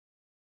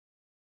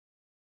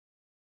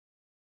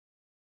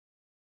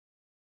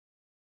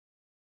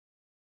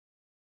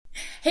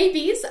Hey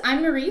bees,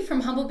 I'm Marie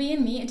from Humblebee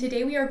and Me, and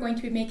today we are going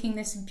to be making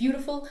this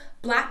beautiful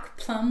black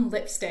plum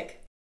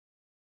lipstick.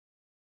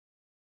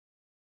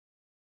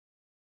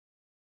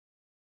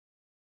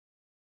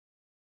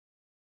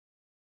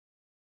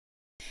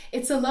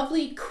 It's a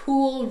lovely,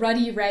 cool,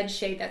 ruddy red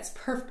shade that's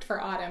perfect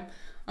for autumn.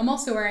 I'm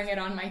also wearing it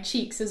on my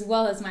cheeks as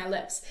well as my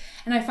lips,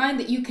 and I find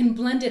that you can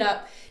blend it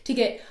up to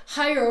get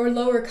higher or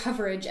lower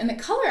coverage, and the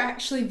color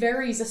actually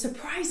varies a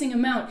surprising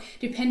amount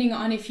depending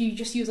on if you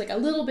just use like a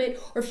little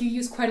bit or if you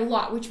use quite a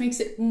lot, which makes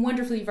it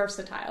wonderfully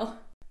versatile.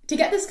 To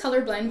get this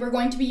color blend, we're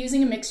going to be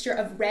using a mixture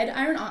of red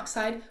iron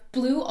oxide,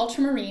 blue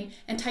ultramarine,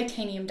 and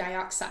titanium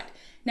dioxide.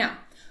 Now,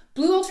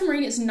 blue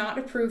ultramarine is not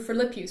approved for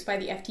lip use by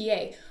the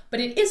FDA, but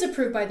it is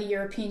approved by the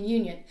European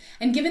Union.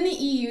 And given the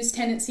EU's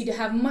tendency to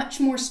have much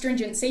more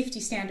stringent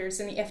safety standards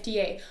than the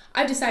FDA,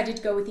 I've decided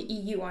to go with the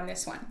EU on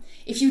this one.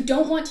 If you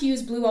don't want to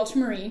use blue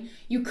ultramarine,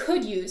 you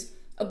could use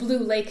a blue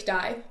lake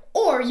dye,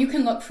 or you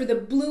can look for the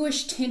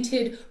bluish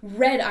tinted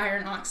red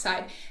iron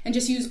oxide and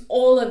just use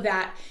all of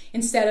that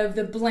instead of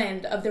the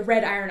blend of the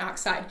red iron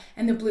oxide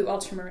and the blue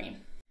ultramarine.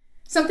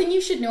 Something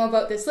you should know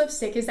about this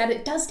lipstick is that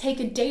it does take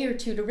a day or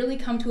two to really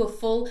come to a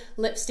full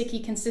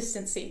lipsticky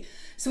consistency.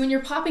 So when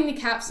you're popping the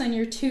caps on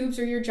your tubes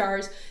or your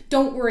jars,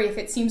 don't worry if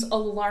it seems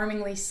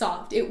alarmingly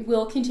soft. It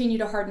will continue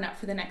to harden up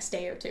for the next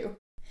day or two.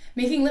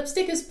 Making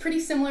lipstick is pretty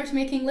similar to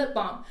making lip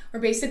balm. We're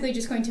basically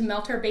just going to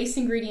melt our base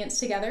ingredients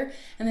together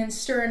and then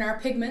stir in our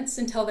pigments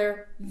until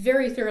they're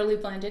very thoroughly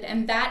blended.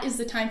 And that is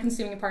the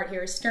time-consuming part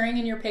here, is stirring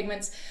in your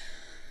pigments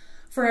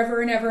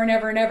forever and ever and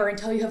ever and ever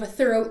until you have a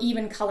thorough,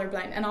 even color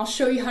blend. And I'll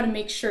show you how to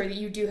make sure that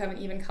you do have an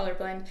even color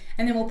blend.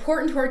 And then we'll pour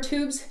it into our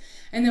tubes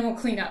and then we'll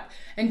clean up.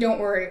 And don't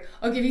worry,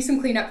 I'll give you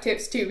some cleanup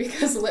tips too,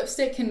 because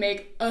lipstick can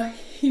make a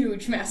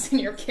huge mess in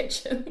your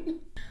kitchen.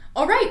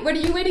 All right, what are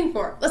you waiting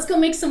for? Let's go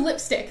make some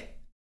lipstick.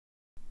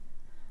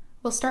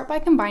 We'll start by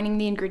combining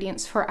the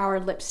ingredients for our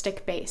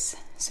lipstick base.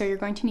 So you're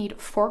going to need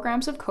 4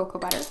 grams of cocoa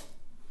butter,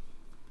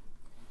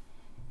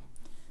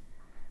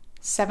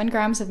 7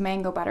 grams of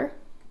mango butter,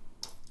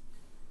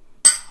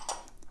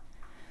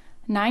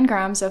 9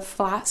 grams of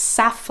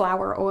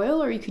safflower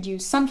oil, or you could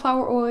use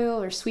sunflower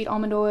oil or sweet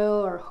almond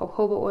oil or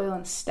jojoba oil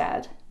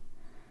instead,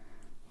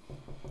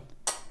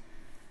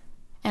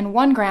 and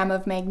 1 gram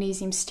of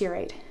magnesium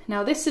stearate.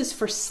 Now this is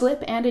for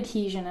slip and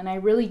adhesion, and I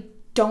really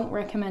don't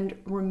recommend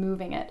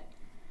removing it.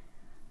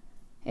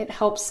 It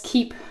helps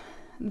keep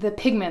the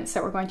pigments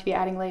that we're going to be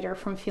adding later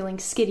from feeling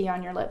skiddy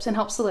on your lips and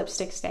helps the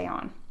lipstick stay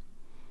on.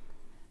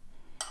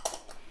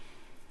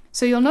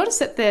 So you'll notice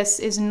that this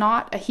is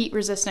not a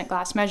heat-resistant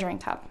glass measuring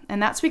cup,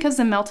 and that's because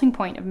the melting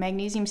point of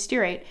magnesium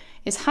stearate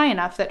is high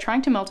enough that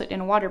trying to melt it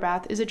in a water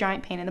bath is a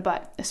giant pain in the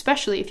butt,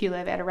 especially if you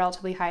live at a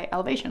relatively high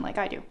elevation like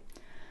I do.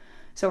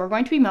 So we're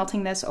going to be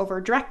melting this over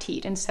direct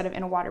heat instead of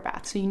in a water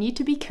bath, so you need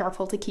to be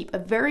careful to keep a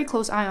very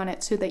close eye on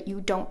it so that you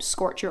don't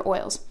scorch your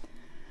oils.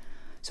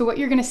 So what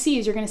you're going to see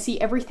is you're going to see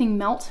everything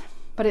melt,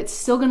 but it's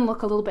still going to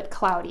look a little bit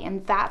cloudy,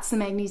 and that's the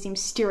magnesium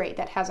stearate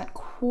that hasn't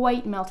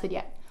quite melted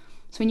yet.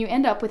 So when you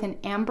end up with an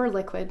amber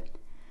liquid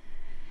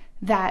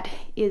that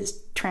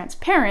is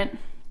transparent,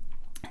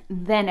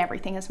 then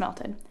everything is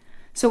melted.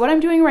 So what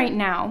I'm doing right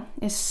now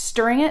is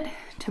stirring it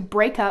to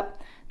break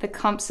up the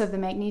clumps of the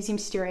magnesium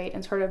stearate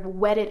and sort of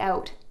wet it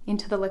out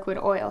into the liquid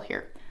oil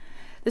here.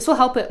 This will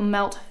help it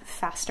melt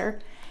faster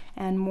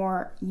and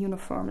more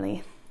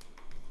uniformly.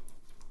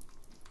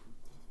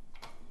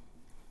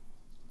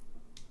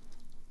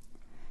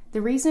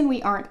 The reason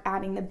we aren't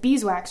adding the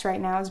beeswax right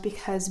now is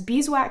because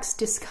beeswax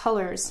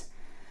discolors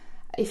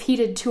if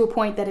heated to a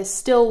point that is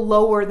still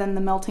lower than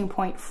the melting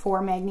point for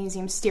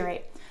magnesium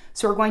stearate.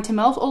 So we're going to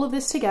melt all of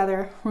this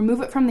together, remove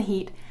it from the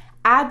heat,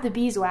 add the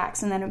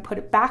beeswax, and then put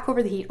it back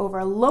over the heat over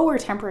a lower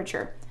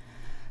temperature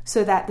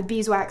so that the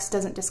beeswax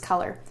doesn't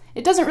discolor.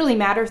 It doesn't really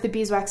matter if the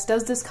beeswax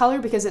does discolor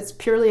because it's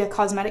purely a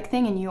cosmetic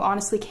thing and you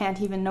honestly can't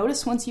even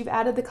notice once you've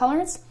added the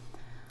colorants.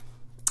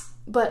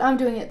 But I'm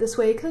doing it this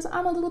way because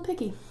I'm a little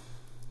picky.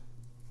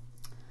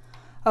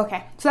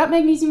 Okay, so that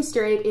magnesium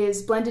stearate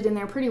is blended in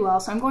there pretty well,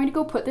 so I'm going to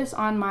go put this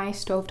on my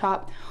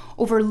stovetop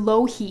over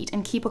low heat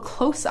and keep a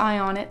close eye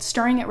on it,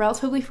 stirring it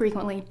relatively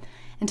frequently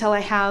until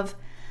I have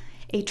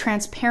a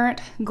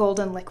transparent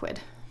golden liquid.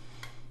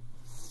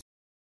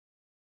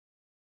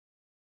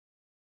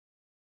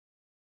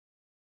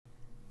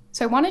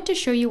 So I wanted to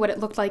show you what it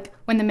looked like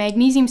when the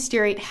magnesium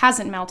stearate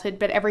hasn't melted,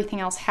 but everything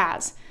else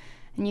has.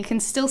 And you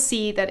can still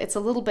see that it's a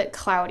little bit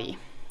cloudy.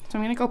 So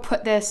I'm going to go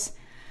put this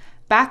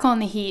back on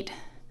the heat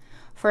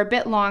for a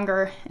bit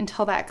longer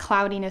until that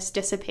cloudiness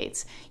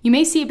dissipates. You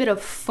may see a bit of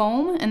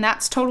foam, and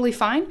that's totally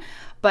fine,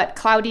 but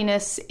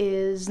cloudiness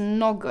is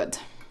no good.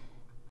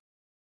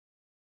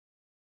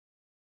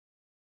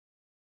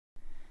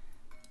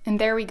 And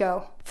there we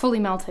go, fully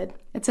melted.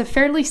 It's a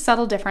fairly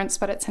subtle difference,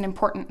 but it's an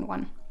important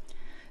one.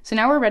 So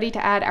now we're ready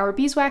to add our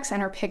beeswax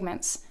and our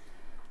pigments.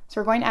 So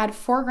we're going to add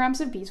 4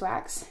 grams of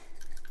beeswax.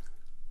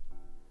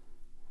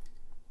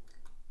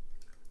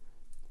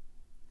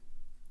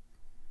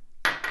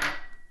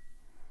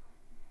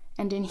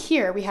 And in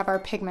here we have our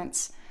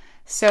pigments.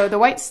 So the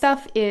white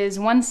stuff is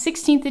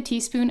 1/16 a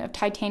teaspoon of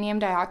titanium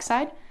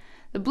dioxide.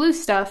 The blue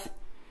stuff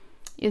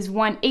is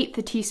 1/8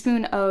 a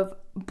teaspoon of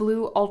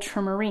blue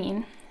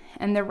ultramarine.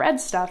 And the red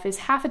stuff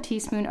is 1/2 a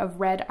teaspoon of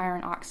red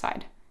iron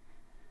oxide.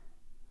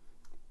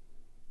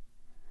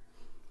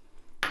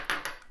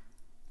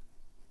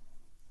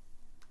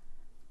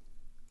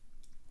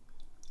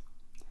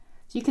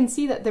 So you can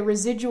see that the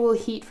residual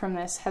heat from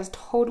this has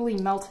totally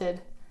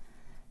melted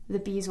the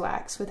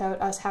beeswax without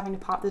us having to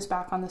pop this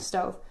back on the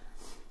stove.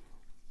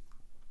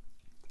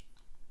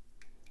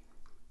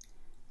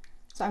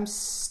 So I'm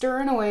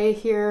stirring away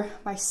here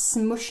by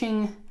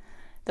smushing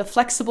the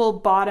flexible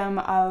bottom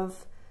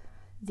of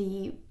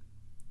the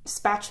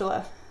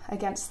spatula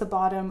against the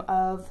bottom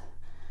of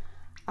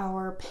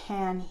our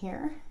pan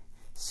here,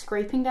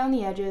 scraping down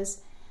the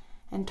edges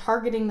and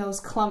targeting those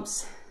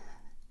clumps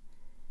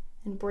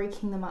and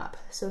breaking them up.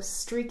 So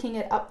streaking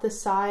it up the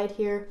side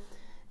here.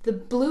 The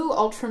blue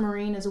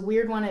ultramarine is a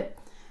weird one. It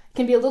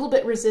can be a little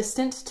bit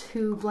resistant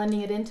to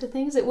blending it into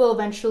things. It will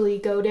eventually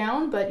go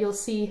down, but you'll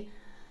see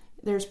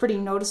there's pretty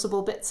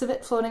noticeable bits of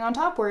it floating on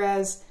top,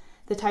 whereas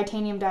the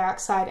titanium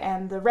dioxide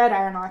and the red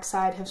iron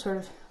oxide have sort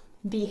of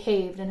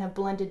behaved and have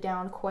blended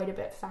down quite a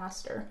bit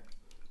faster.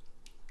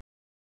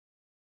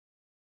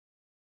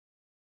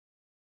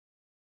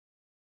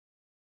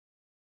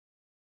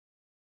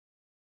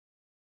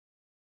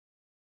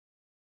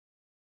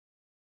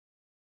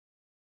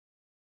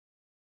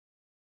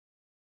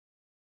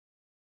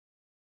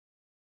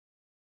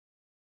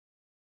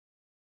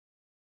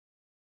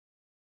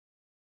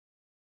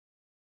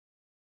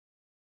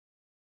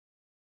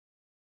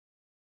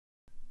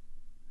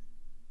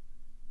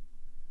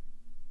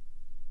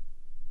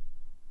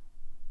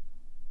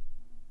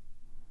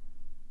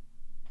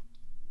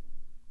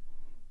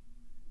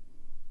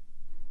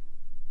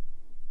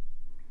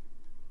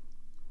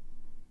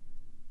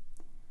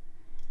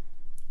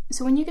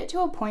 So when you get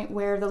to a point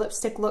where the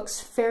lipstick looks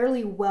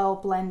fairly well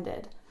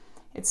blended,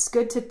 it's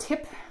good to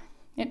tip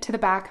it to the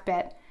back a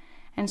bit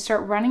and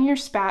start running your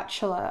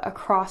spatula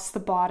across the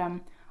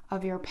bottom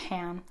of your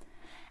pan.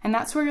 And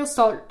that's where you'll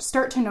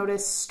start to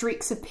notice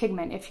streaks of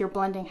pigment if your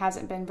blending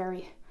hasn't been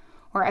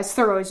or as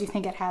thorough as you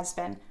think it has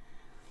been.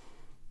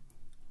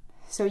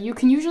 So you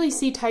can usually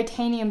see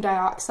titanium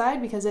dioxide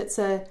because it's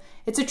a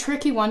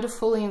tricky one to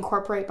fully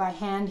incorporate by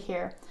hand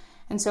here.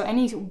 And so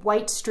any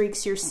white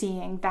streaks you're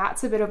seeing,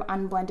 that's a bit of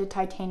unblended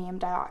titanium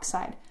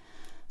dioxide.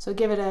 So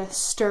give it a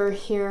stir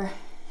here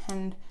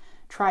and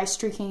try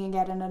streaking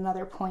again at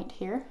another point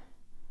here.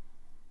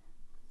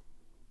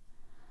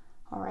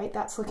 All right,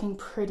 that's looking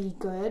pretty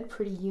good,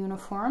 pretty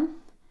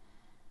uniform.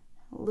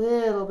 A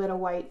little bit of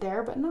white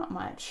there, but not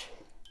much.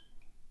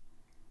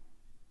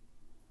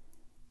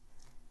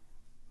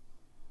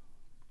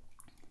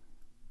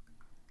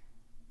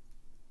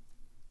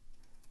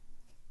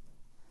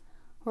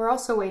 We're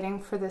also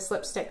waiting for this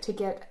lipstick to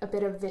get a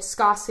bit of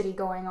viscosity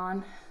going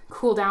on,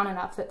 cool down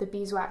enough that the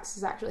beeswax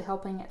is actually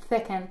helping it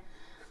thicken,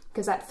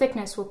 because that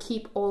thickness will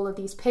keep all of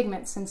these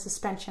pigments in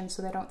suspension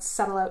so they don't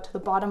settle out to the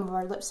bottom of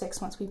our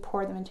lipsticks once we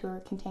pour them into our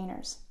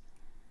containers.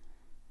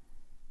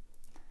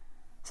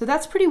 So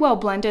that's pretty well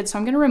blended, so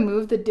I'm going to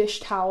remove the dish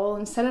towel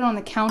and set it on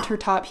the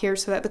countertop here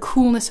so that the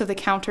coolness of the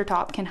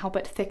countertop can help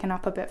it thicken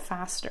up a bit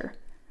faster.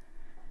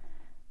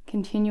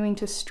 Continuing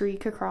to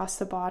streak across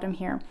the bottom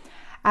here.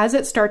 As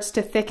it starts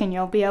to thicken,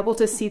 you'll be able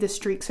to see the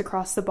streaks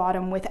across the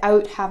bottom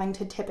without having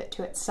to tip it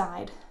to its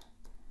side.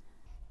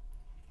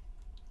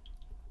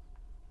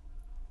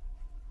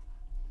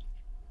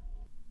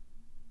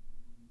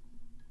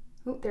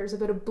 Oh, there's a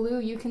bit of blue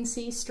you can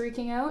see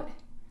streaking out.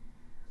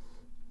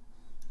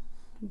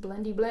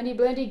 Blendy, blendy,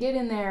 blendy, get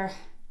in there.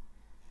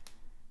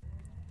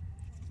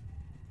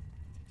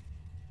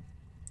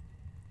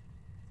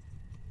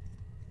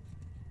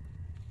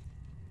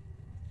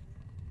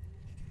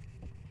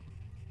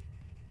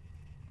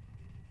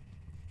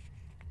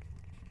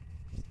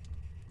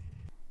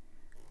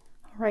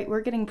 All right,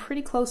 we're getting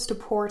pretty close to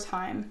pour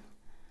time.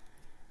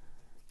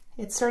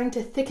 It's starting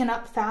to thicken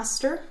up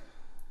faster.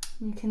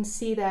 You can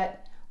see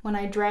that when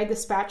I drag the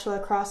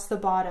spatula across the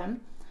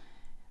bottom,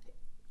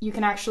 you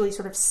can actually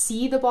sort of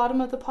see the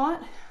bottom of the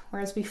pot,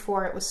 whereas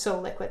before it was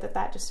so liquid that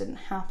that just didn't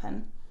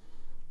happen.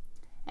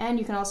 And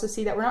you can also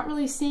see that we're not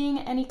really seeing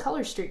any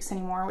color streaks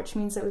anymore, which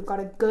means that we've got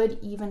a good,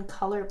 even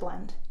color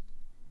blend.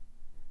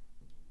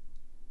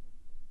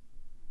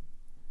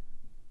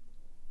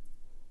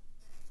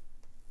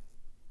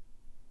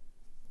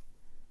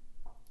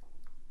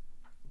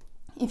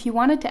 If you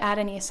wanted to add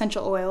any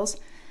essential oils,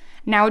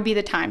 now would be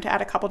the time to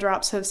add a couple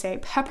drops of, say,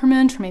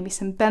 peppermint or maybe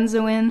some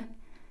benzoin.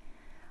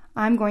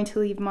 I'm going to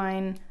leave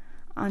mine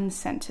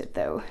unscented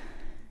though.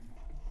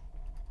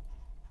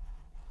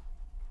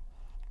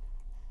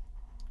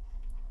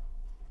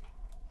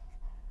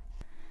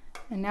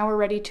 And now we're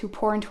ready to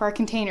pour into our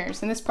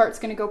containers, and this part's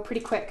going to go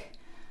pretty quick.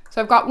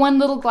 So I've got one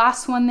little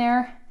glass one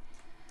there,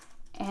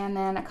 and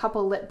then a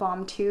couple lip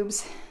balm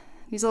tubes.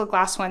 These little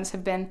glass ones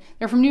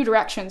they're from New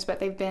Directions, but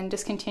they've been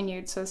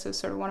discontinued, so this is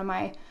sort of one of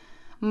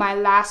my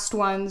last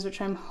ones,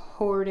 which I'm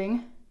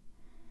hoarding.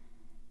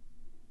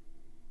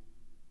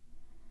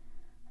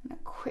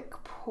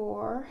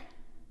 pour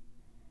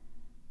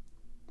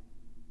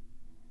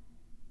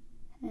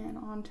and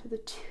onto the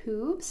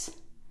tubes.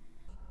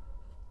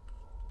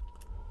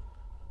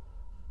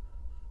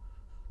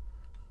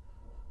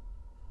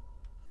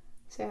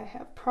 So I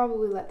have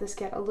probably let this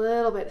get a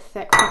little bit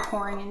thick for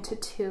pouring into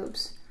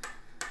tubes.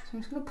 So I'm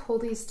just going to pull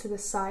these to the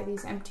side,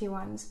 these empty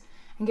ones,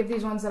 and give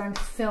these ones that I'm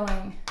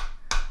filling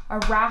a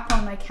wrap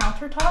on my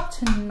countertop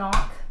to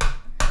knock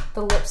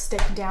the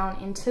lipstick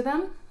down into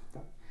them.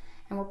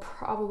 And we're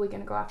probably going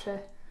to go have to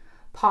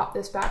pop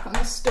this back on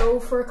the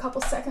stove for a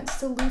couple seconds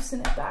to loosen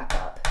it back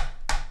up.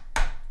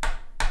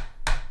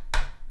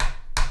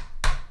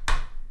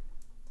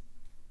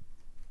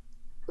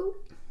 Ooh,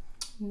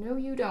 no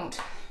you don't.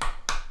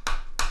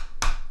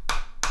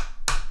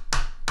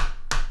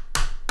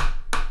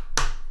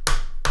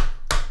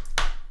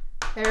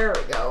 There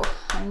we go.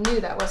 I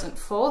knew that wasn't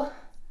full.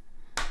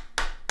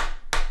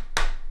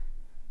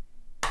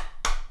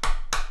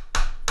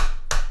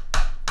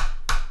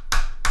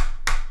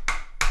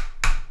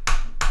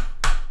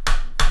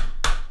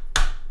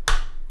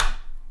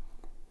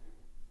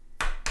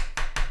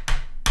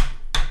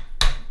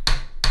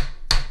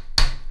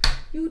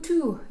 You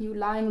too, you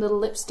lying little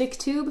lipstick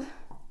tube.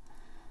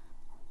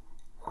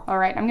 All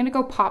right, I'm gonna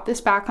go pop this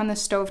back on the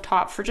stove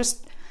top for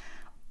just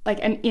like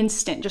an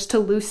instant, just to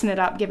loosen it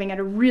up, giving it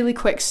a really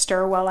quick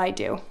stir while I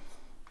do.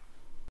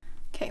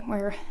 Okay,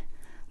 we're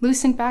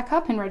loosened back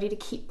up and ready to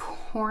keep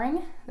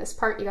pouring. This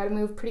part you gotta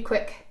move pretty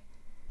quick.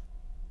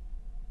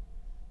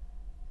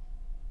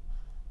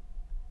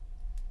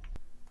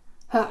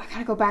 Oh, I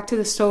gotta go back to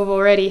the stove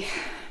already.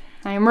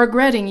 I am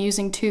regretting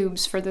using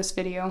tubes for this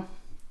video.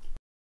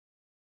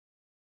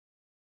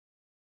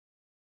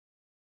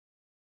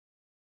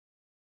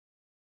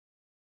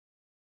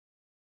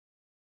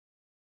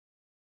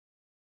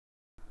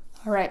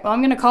 All right, well,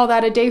 I'm gonna call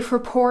that a day for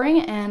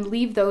pouring and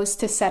leave those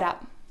to set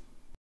up.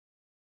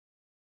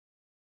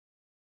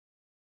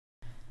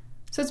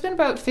 So it's been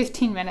about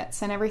 15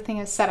 minutes and everything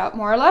is set up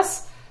more or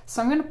less.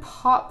 So I'm gonna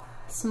pop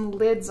some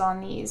lids on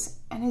these.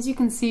 And as you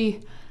can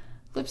see,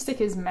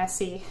 lipstick is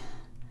messy.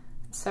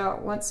 So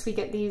once we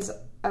get these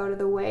out of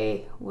the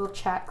way, we'll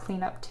chat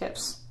cleanup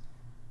tips.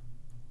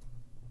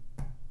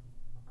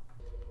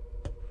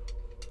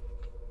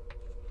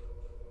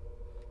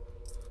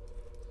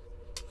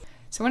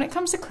 So when it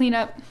comes to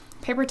cleanup,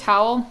 paper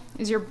towel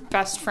is your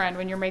best friend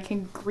when you're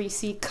making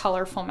greasy,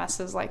 colorful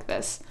messes like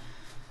this.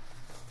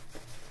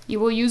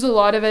 You will use a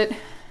lot of it,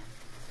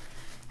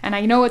 and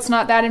I know it's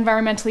not that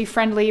environmentally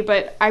friendly,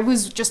 but I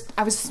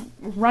was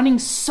running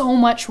so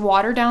much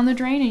water down the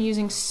drain and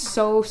using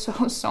so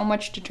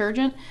much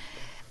detergent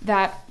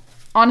that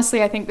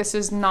honestly I think this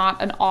is not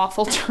an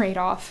awful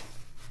trade-off.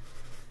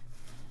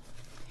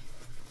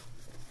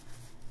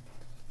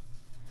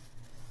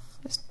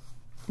 Just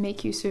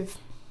make use of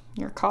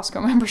your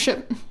Costco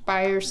membership.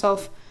 Buy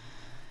yourself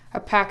a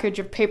package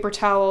of paper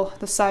towel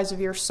the size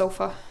of your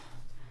sofa.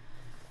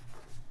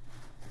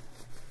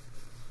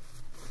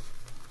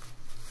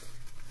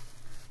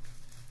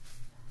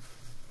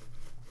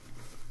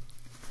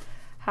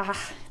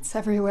 Ah, it's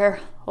everywhere.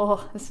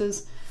 Oh, this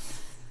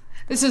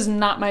is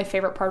not my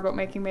favorite part about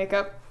making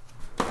makeup.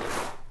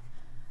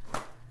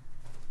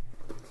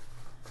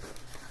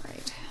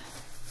 Right.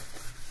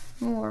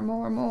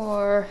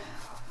 More.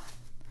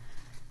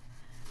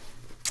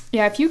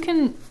 Yeah, if you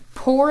can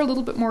pour a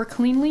little bit more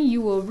cleanly, you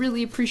will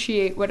really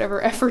appreciate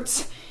whatever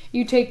efforts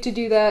you take to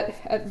do that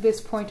at this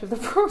point of the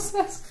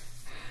process.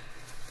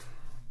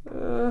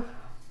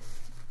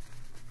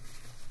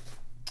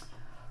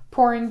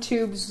 Pouring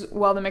tubes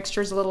while the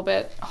mixture is a little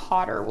bit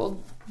hotter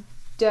will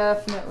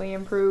definitely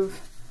improve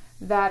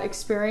that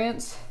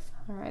experience.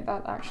 All right,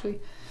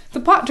 the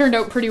pot turned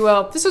out pretty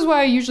well. This is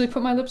why I usually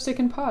put my lipstick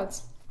in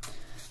pots,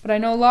 but I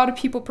know a lot of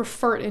people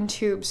prefer it in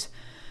tubes.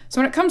 So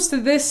when it comes to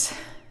this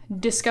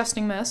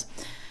disgusting mess,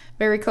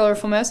 very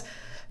colorful mess,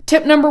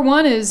 tip number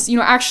one is,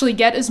 actually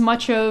get as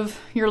much of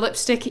your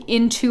lipstick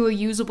into a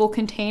usable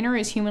container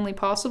as humanly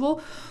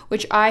possible,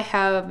 which I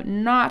have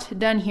not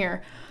done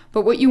here.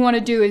 But what you want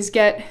to do is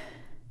get,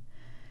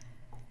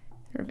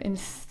 sort of in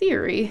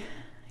theory,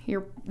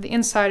 the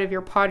inside of your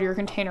pot or your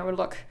container would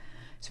look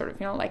sort of,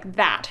 like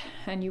that,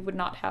 and you would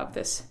not have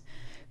this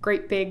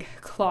great big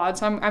clod.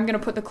 So I'm going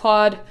to put the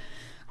clod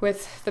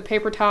with the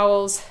paper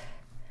towels,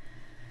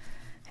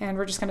 and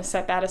we're just going to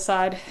set that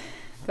aside.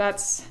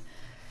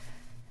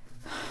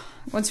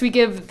 Once we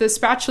give the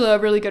spatula a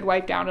really good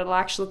wipe down, it'll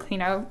actually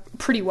clean out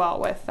pretty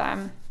well with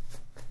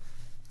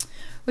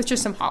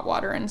just some hot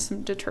water and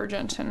some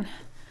detergent and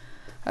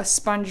a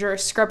sponge or a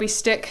scrubby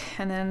stick,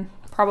 and then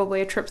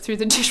probably a trip through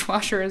the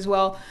dishwasher as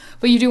well.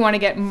 But you do want to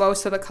get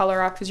most of the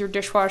color off because your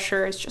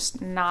dishwasher is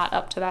just not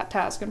up to that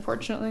task,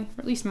 unfortunately.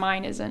 Or at least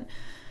mine isn't.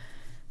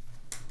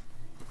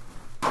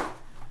 So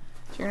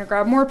you're going to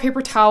grab more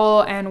paper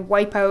towel and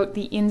wipe out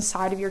the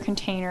inside of your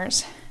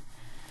containers.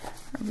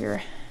 So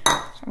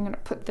I'm going to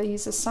put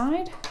these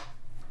aside.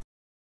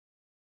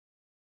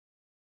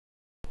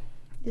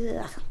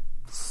 Ugh.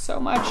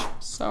 So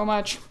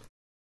much.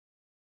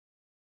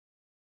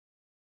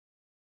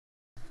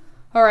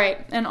 All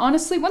right, and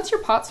honestly, once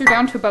your pots are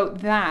down to about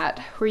that,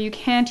 where you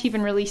can't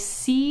even really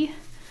see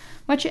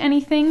much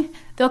anything,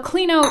 they'll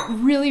clean out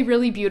really,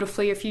 really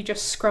beautifully if you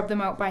just scrub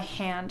them out by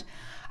hand.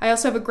 I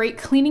also have a great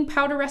cleaning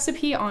powder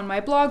recipe on my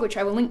blog, which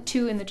I will link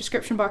to in the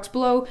description box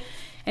below.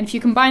 And if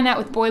you combine that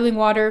with boiling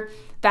water,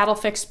 that'll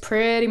fix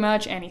pretty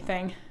much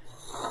anything.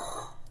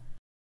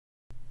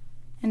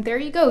 And there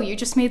you go, you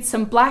just made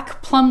some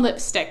black plum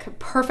lipstick,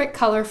 perfect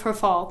color for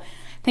fall.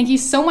 Thank you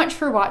so much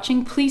for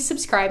watching. Please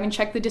subscribe and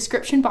check the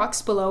description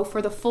box below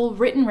for the full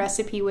written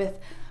recipe with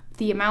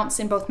the amounts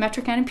in both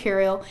metric and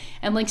imperial,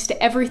 and links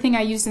to everything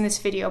I used in this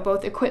video,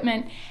 both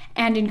equipment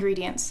and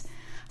ingredients.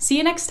 See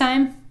you next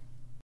time.